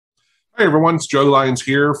Hey everyone, it's Joe Lyons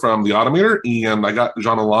here from the-automator, and I got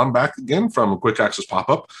Jean Alon back again from Quick Access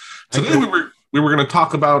Popup. Hi, Today Joe. we were going to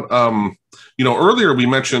talk about earlier we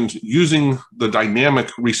mentioned using the dynamic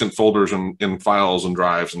recent folders and files and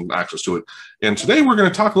drives and access to it. And today we're going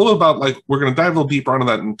to talk a little about we're going to dive a little deeper into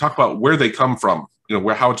that and talk about where they come from,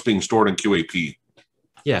 where how it's being stored in QAP.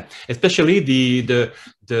 Yeah, especially the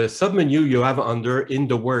submenu you have under in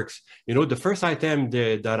the works. The first item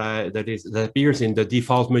that appears in the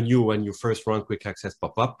default menu when you first run Quick Access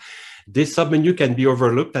Popup. This submenu can be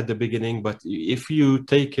overlooked at the beginning, but if you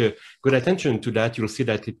take good attention to that, you'll see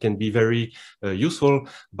that it can be very useful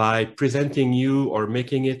by presenting you or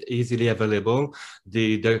making it easily available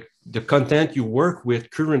the content you work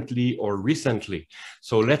with currently or recently.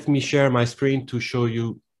 So let me share my screen to show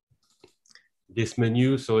you this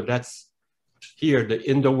menu. So that's here, the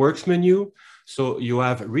in the works menu. So you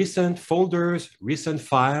have recent folders, recent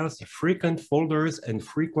files, frequent folders, and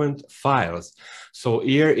frequent files. So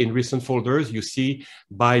here in recent folders, you see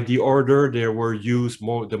by the order they were used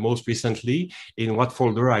the most recently in what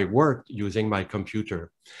folder I worked using my computer.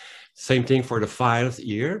 Same thing for the files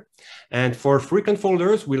here. And for frequent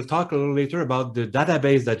folders, we'll talk a little later about the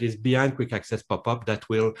database that is behind Quick Access Popup that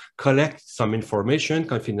will collect some information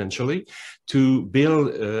confidentially to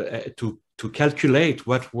build, to calculate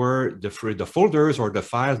what were the folders or the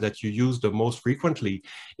files that you use the most frequently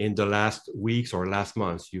in the last weeks or last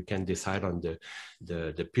months. You can decide on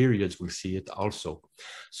the periods. We'll see it also.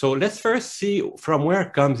 So let's first see from where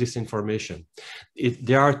comes this information.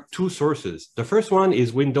 There are two sources. The first one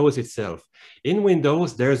is Windows itself. In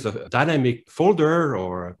Windows, there's a dynamic folder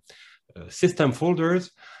or system folders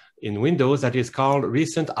in Windows that is called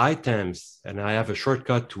recent items. And I have a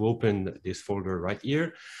shortcut to open this folder right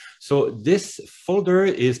here. So this folder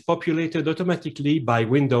is populated automatically by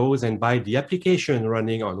Windows and by the application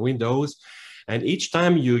running on Windows. And each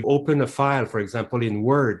time you open a file, for example, in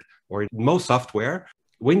Word or in most software,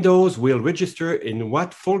 Windows will register in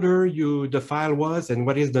what folder the file was and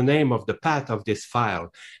what is the name of the path of this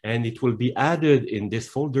file. And it will be added in this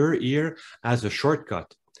folder here as a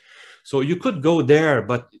shortcut. So you could go there,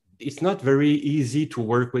 but it's not very easy to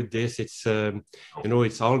work with this. It's,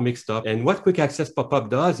 it's all mixed up. And what Quick Access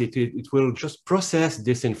Popup does, it will just process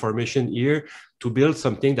this information here to build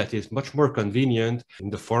something that is much more convenient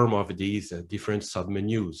in the form of these different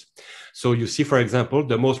submenus. So you see, for example,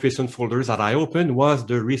 the most recent folders that I opened was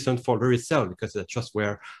the recent folder itself, because that's just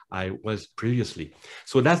where I was previously.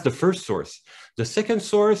 So that's the first source. The second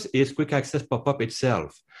source is Quick Access Popup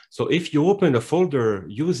itself. So if you open a folder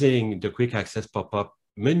using the Quick Access Popup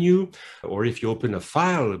menu, or if you open a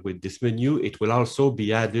file with this menu, it will also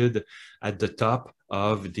be added at the top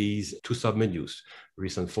of these two submenus,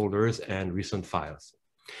 recent folders and recent files.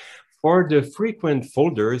 For the frequent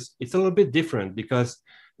folders, it's a little bit different because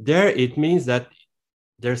there it means that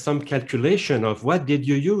there's some calculation of what did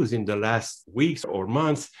you use in the last weeks or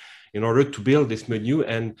months in order to build this menu.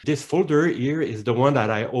 And this folder here is the one that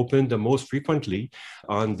I opened the most frequently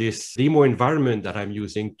on this demo environment that I'm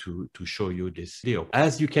using to show you this video.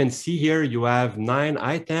 As you can see here, you have 9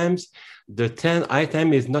 items. The 10th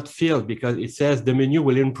item is not filled because it says the menu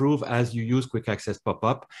will improve as you use Quick Access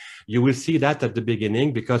Popup. You will see that at the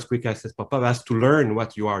beginning because Quick Access Popup has to learn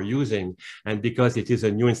what you are using. And because it is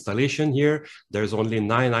a new installation here, there's only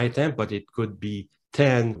 9 items, but it could be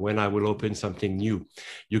 10 when I will open something new.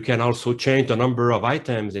 You can also change the number of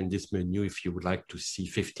items in this menu if you would like to see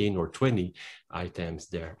 15 or 20 items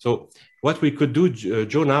there. So what we could do,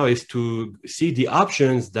 Joe, now is to see the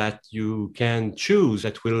options that you can choose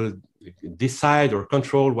that will decide or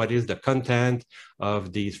control what is the content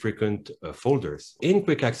of these frequent folders. In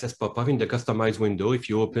Quick Access Popup, in the Customize window, if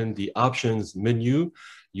you open the Options menu,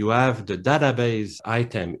 you have the database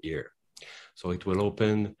item here. So it will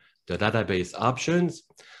open the database options.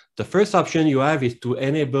 The first option you have is to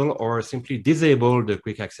enable or simply disable the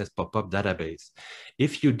Quick Access Popup database.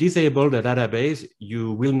 If you disable the database,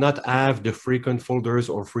 you will not have the frequent folders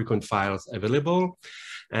or frequent files available.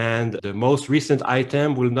 And the most recent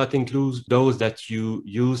item will not include those that you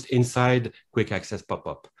used inside Quick Access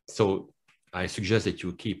Popup. So I suggest that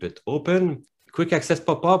you keep it open. Quick Access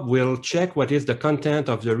Popup will check what is the content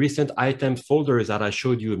of the recent item folders that I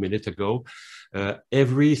showed you a minute ago.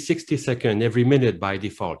 Every 60 seconds, every minute by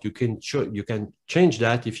default. You can change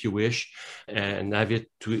that if you wish and have it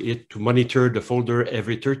to monitor the folder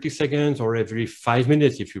every 30 seconds or every 5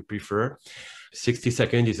 minutes if you prefer. 60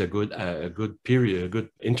 seconds is a good period, a good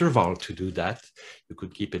interval to do that. You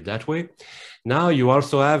could keep it that way. Now you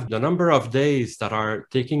also have the number of days that are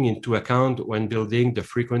taken into account when building the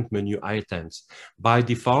frequent menu items. By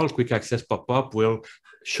default, Quick Access Popup will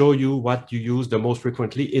show you what you use the most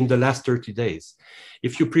frequently in the last 30 days.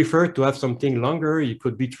 If you prefer to have something longer, it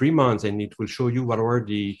could be 3 months, and it will show you what are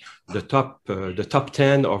the top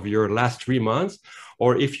 10 of your last 3 months.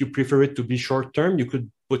 Or if you prefer it to be short term, you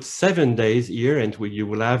could put 7 days here, and you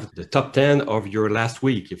will have the top 10 of your last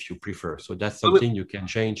week if you prefer. So that's something you can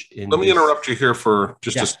change in. Let me interrupt you here for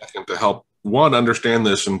just a second to help, one, understand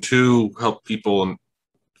this, and two, help people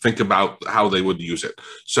think about how they would use it.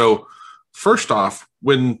 So first off,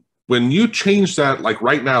 when you change that, like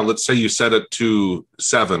right now, let's say you set it to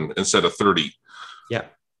 7 instead of 30. Yeah.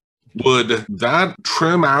 Would that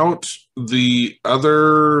trim out the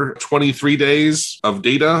other 23 days of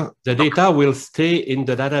data? The data will stay in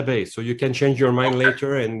the database. So you can change your mind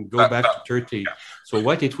later and go back to 30. So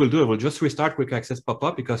what it will do, it will just restart Quick Access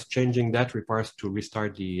Popup, because changing that requires to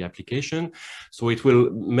restart the application. So it will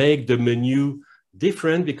make the menu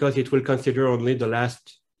different because it will consider only the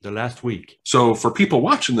last week. So for people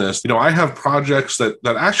watching this, I have projects that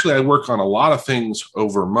actually I work on a lot of things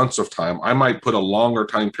over months of time. I might put a longer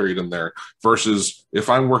time period in there versus if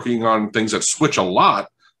I'm working on things that switch a lot,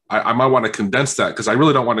 I might want to condense that because I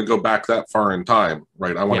really don't want to go back that far in time,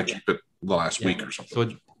 right? I want to keep it the last week or something.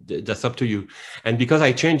 So that's up to you. And because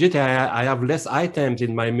I changed it, I have less items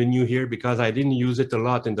in my menu here because I didn't use it a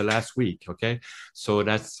lot in the last week. Okay, so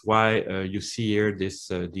that's why you see here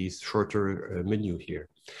these shorter menu here.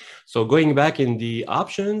 So going back in the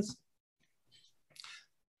options,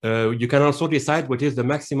 you can also decide what is the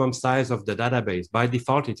maximum size of the database. By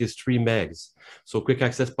default, it is 3 megs. So Quick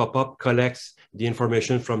Access Popup collects the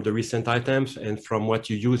information from the recent items and from what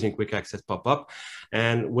you use in Quick Access Popup.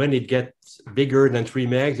 And when it gets bigger than 3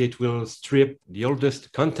 megs, it will strip the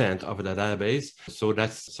oldest content of the database. So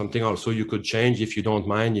that's something also you could change if you don't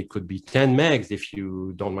mind. It could be 10 megs if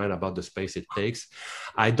you don't mind about the space it takes.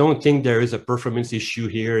 I don't think there is a performance issue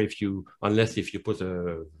here unless if you put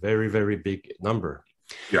a very, very big number.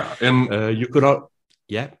 Yeah, and you could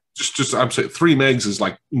just I'm saying 3 megs is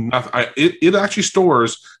like nothing. It actually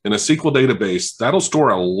stores in a SQL database. That'll store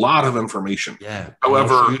a lot of information. Yeah.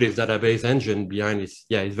 However, this database engine behind it,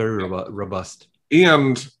 it's very robust.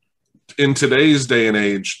 And in today's day and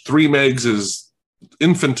age, 3 megs is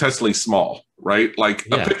infinitesimally small, right? Like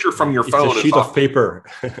a picture from your phone, a sheet of paper.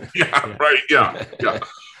 Right. Yeah.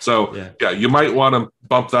 So you might want to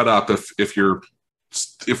bump that up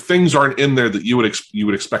if things aren't in there that you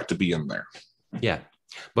would expect to be in there. Yeah.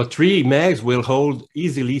 But 3 megs will hold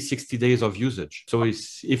easily 60 days of usage. So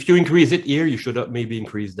if you increase it here, you should maybe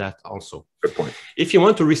increase that also. Good point. If you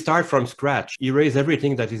want to restart from scratch, erase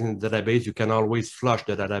everything that is in the database, you can always flush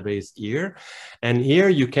the database here. And here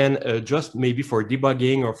you can just maybe for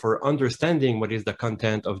debugging or for understanding what is the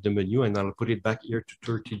content of the menu, and I'll put it back here to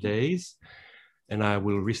 30 days. And I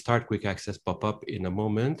will restart Quick Access Popup in a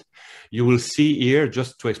moment. You will see here,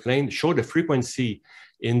 just to explain, show the frequency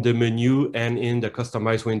in the menu and in the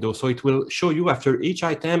customized window. So it will show you after each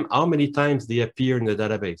item how many times they appear in the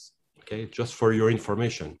database. Okay, just for your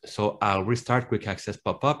information. So I'll restart Quick Access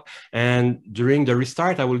Popup. And during the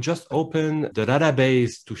restart, I will just open the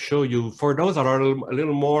database to show you, for those that are a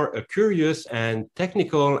little more curious and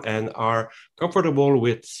technical and are comfortable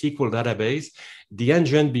with SQL database, the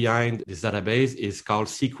engine behind this database is called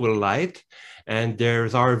SQLite. And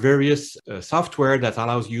there's our various software that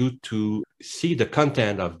allows you to see the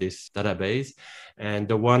content of this database. And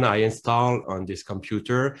the one I installed on this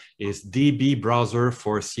computer is DB Browser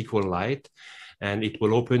for SQLite. And it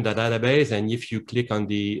will open the database. And if you click on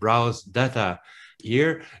the Browse Data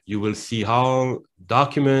here, you will see all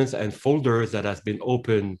documents and folders that has been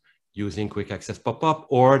opened using Quick Access Popup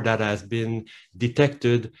or that has been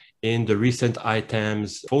detected in the recent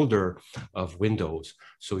items folder of Windows.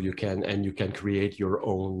 So you can create your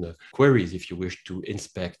own queries if you wish to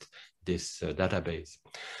inspect this database.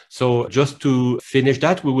 So just to finish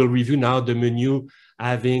that, we will review now the menu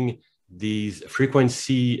having these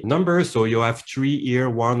frequency numbers. So you have 3 here,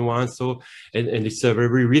 1, 1. So, and it's a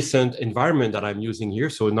very recent environment that I'm using here.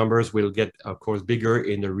 So numbers will get, of course, bigger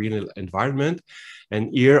in the real environment.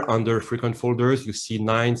 And here under frequent folders, you see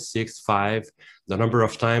 9, 6, 5, the number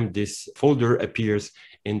of times this folder appears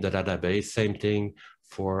in the database. Same thing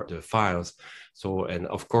for the files. So, and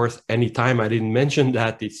of course, anytime, I didn't mention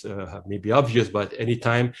that, it's maybe obvious, but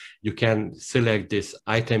anytime you can select this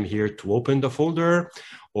item here to open the folder,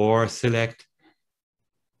 or select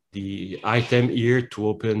the item here to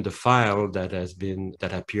open the file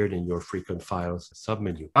that appeared in your frequent files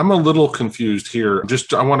submenu. I'm a little confused here.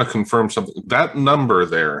 I want to confirm something. That number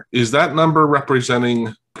there, is that number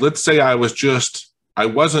representing, let's say I was just I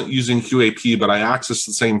wasn't using QAP, but I accessed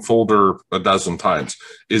the same folder a dozen times.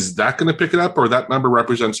 Is that going to pick it up, or that number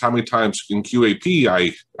represents how many times in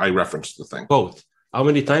QAP I referenced the thing? Both. How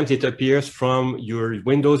many times it appears from your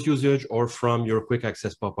Windows usage or from your quick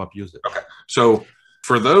access pop-up usage. Okay. So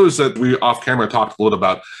for those that we off camera talked a little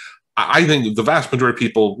about, I think the vast majority of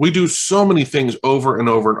people, we do so many things over and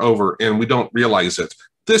over and over, and we don't realize it.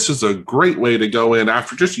 This is a great way to go in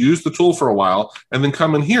after just use the tool for a while and then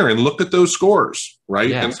come in here and look at those scores, right?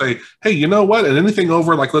 Yeah. And say, hey, you know what? And anything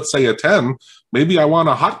over, like, let's say a 10, maybe I want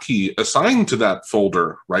a hotkey assigned to that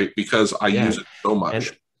folder, right? Because I use it so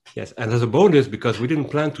much. Yes, and as a bonus, because we didn't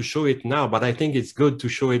plan to show it now, but I think it's good to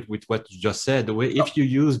show it with what you just said. The way, if you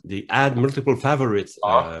use the add multiple favorites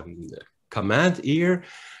command here,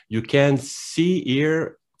 you can see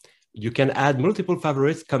here, you can add multiple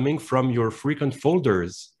favorites coming from your frequent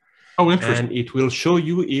folders. Oh, interesting. And it will show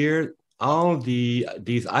you here all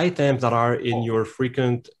these items that are in your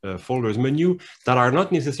frequent folders menu that are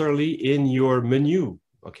not necessarily in your menu.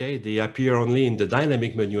 Okay, they appear only in the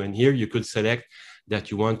dynamic menu. And here you could select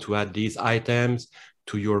that you want to add these items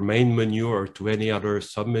to your main menu or to any other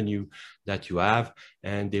submenu that you have,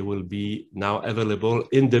 and they will be now available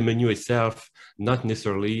in the menu itself. Not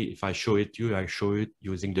necessarily, if I show it to you, I show it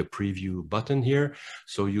using the preview button here.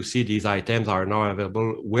 So you see these items are now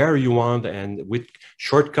available where you want and with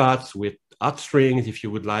shortcuts, with hot strings, if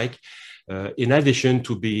you would like, in addition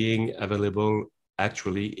to being available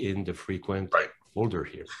actually in the frequent folder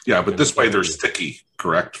here. Yeah, but this way they're sticky,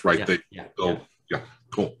 correct? Right? Yeah, yeah,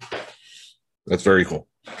 cool. That's very cool.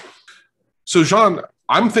 So, Jean,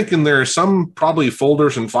 I'm thinking there are some probably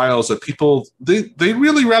folders and files that people, they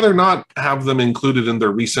really rather not have them included in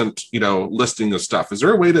their recent, listing of stuff. Is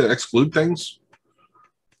there a way to exclude things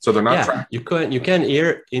so they're not tracked? You can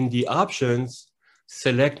here in the options,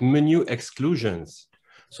 select menu exclusions.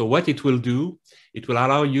 So what it will do, it will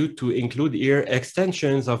allow you to include here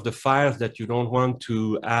extensions of the files that you don't want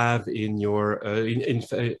to have in your,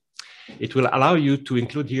 it will allow you to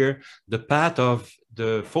include here the path of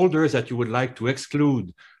the folders that you would like to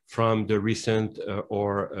exclude from the recent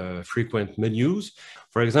or frequent menus.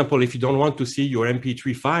 For example, if you don't want to see your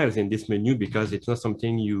MP3 files in this menu because it's not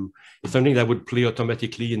something it's something that would play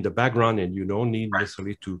automatically in the background and you don't need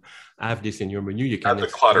necessarily to have this in your menu, you can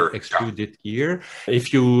exclude it here.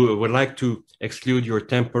 If you would like to exclude your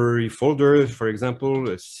temporary folders, for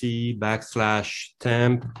example,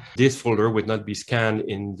 C/temp, this folder would not be scanned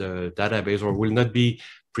in the database or will not be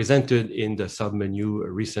presented in the submenu,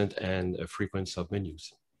 recent and frequent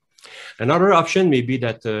submenus. Another option may be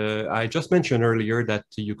that I just mentioned earlier that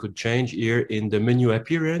you could change here in the menu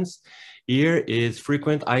appearance. Here is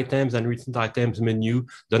frequent items and recent items menu,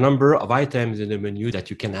 the number of items in the menu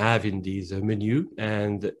that you can have in these menu.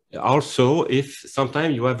 And also, if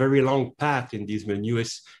sometimes you have very long path in these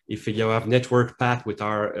menus, if you have network path with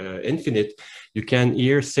our infinite, you can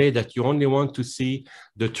here say that you only want to see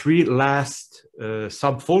the 3 last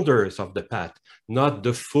subfolders of the path, not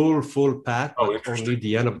the full path, but only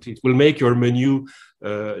the end of it. It will make your menu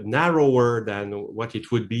narrower than what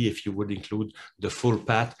it would be if you would include the full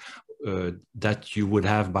path that you would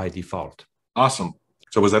have by default. Awesome.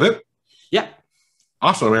 So was that it? Yeah.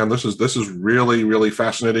 Awesome, man. This is really, really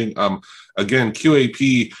fascinating. Again,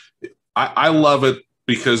 QAP, I love it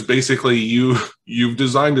because basically you've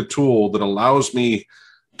designed a tool that allows me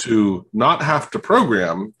to not have to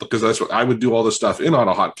program, because that's what I would do all this stuff in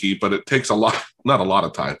AUTOHOTKEY, but it takes not a lot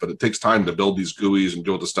of time, but it takes time to build these GUIs and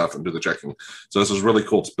do all the stuff and do the checking. So this is really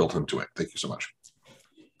cool. It's built into it. Thank you so much.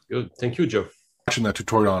 Good. Thank you, Joe. Watching that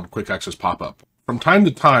tutorial on Quick Access Pop-Up. From time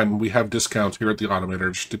to time, we have discounts here at the Automator.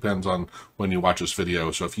 It just depends on when you watch this video.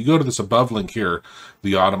 So if you go to this above link here,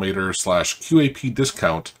 the Automator/QAP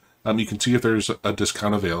discount, you can see if there's a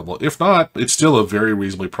discount available. If not, it's still a very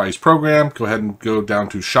reasonably priced program. Go ahead and go down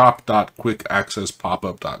to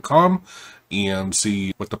shop.quickaccesspopup.com and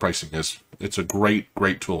see what the pricing is. It's a great,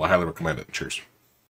 great tool. I highly recommend it. Cheers.